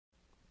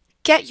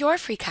Get your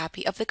free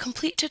copy of the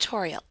complete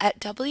tutorial at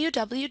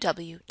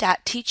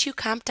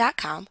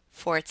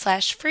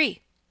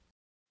www.teachucomp.com/free.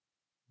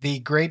 The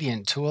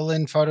Gradient tool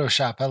in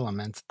Photoshop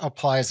Elements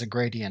applies a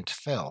gradient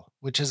fill,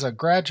 which is a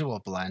gradual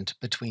blend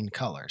between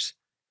colors.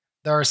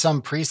 There are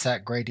some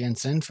preset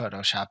gradients in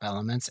Photoshop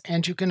Elements,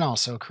 and you can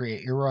also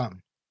create your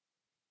own.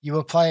 You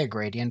apply a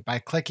gradient by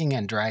clicking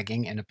and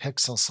dragging in a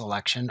pixel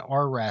selection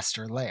or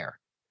raster layer.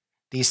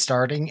 The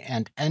starting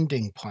and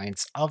ending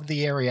points of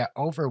the area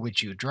over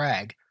which you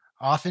drag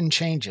often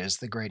changes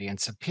the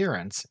gradient's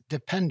appearance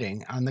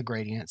depending on the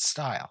gradient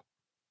style.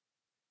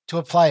 To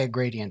apply a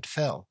gradient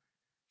fill,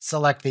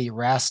 select the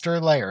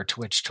raster layer to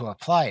which to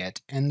apply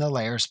it in the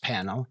Layers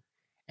panel,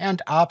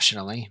 and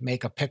optionally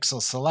make a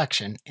pixel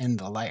selection in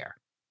the layer.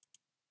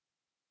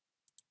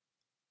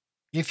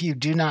 If you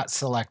do not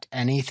select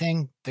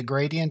anything, the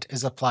gradient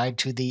is applied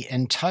to the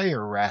entire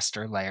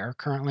raster layer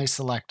currently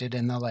selected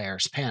in the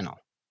Layers panel.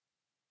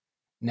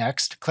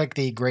 Next, click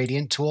the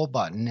Gradient Tool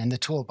button in the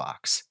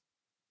toolbox.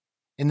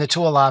 In the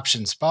Tool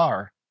Options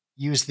bar,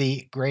 use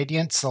the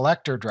Gradient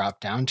Selector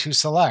dropdown to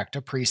select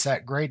a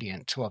preset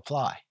gradient to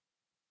apply.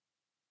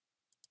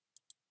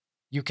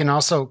 You can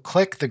also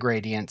click the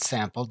gradient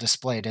sample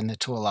displayed in the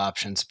Tool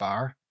Options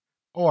bar,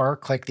 or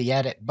click the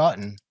Edit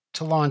button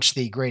to launch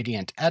the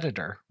Gradient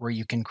Editor, where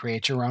you can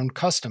create your own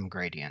custom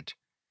gradient.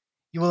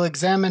 You will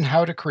examine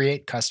how to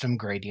create custom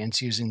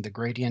gradients using the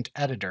Gradient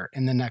Editor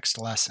in the next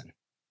lesson.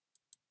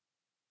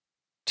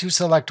 To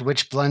select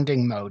which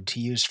blending mode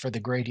to use for the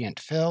gradient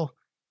fill,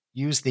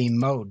 use the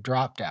Mode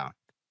dropdown.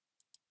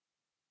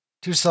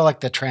 To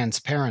select the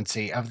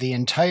transparency of the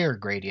entire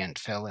gradient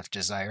fill if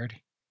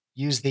desired,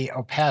 use the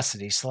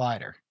Opacity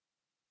slider.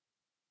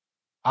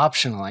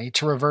 Optionally,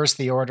 to reverse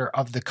the order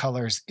of the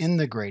colors in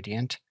the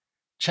gradient,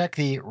 check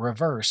the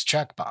Reverse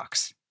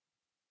checkbox.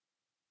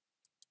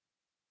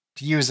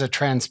 To use a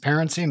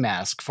transparency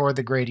mask for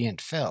the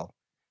gradient fill,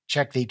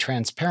 check the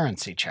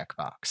Transparency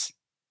checkbox.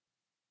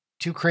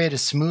 To create a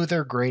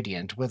smoother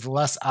gradient with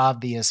less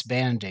obvious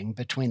banding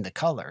between the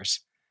colors,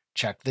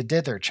 check the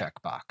Dither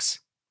checkbox.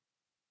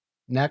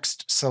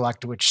 Next,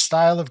 select which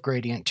style of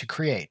gradient to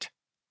create.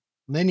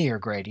 Linear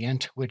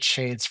gradient, which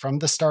shades from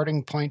the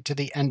starting point to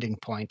the ending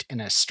point in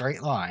a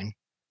straight line.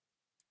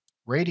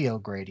 Radial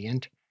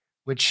gradient,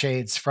 which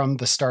shades from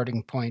the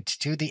starting point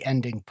to the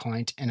ending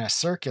point in a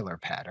circular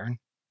pattern.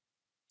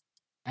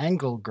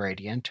 Angle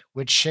gradient,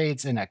 which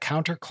shades in a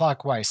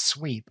counterclockwise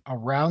sweep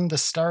around the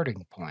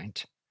starting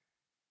point.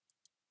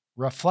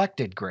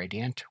 Reflected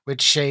gradient,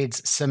 which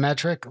shades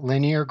symmetric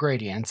linear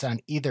gradients on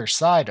either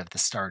side of the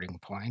starting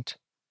point.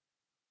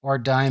 Or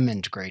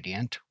diamond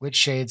gradient, which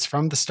shades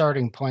from the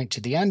starting point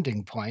to the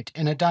ending point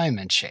in a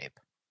diamond shape.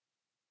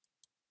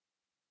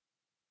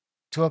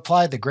 To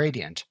apply the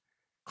gradient,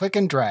 click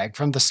and drag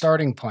from the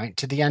starting point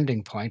to the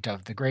ending point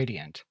of the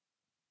gradient.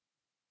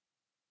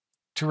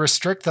 To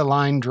restrict the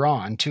line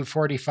drawn to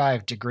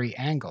 45-degree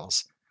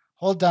angles,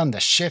 hold down the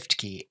Shift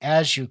key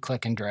as you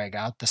click and drag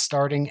out the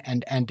starting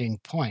and ending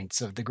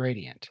points of the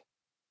gradient.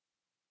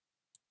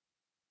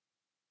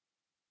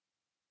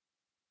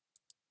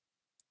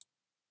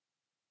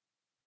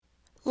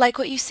 Like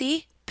what you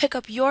see? Pick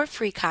up your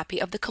free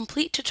copy of the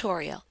complete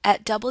tutorial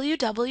at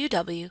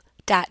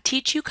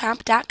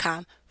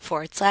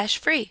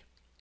www.teachucomp.com/free.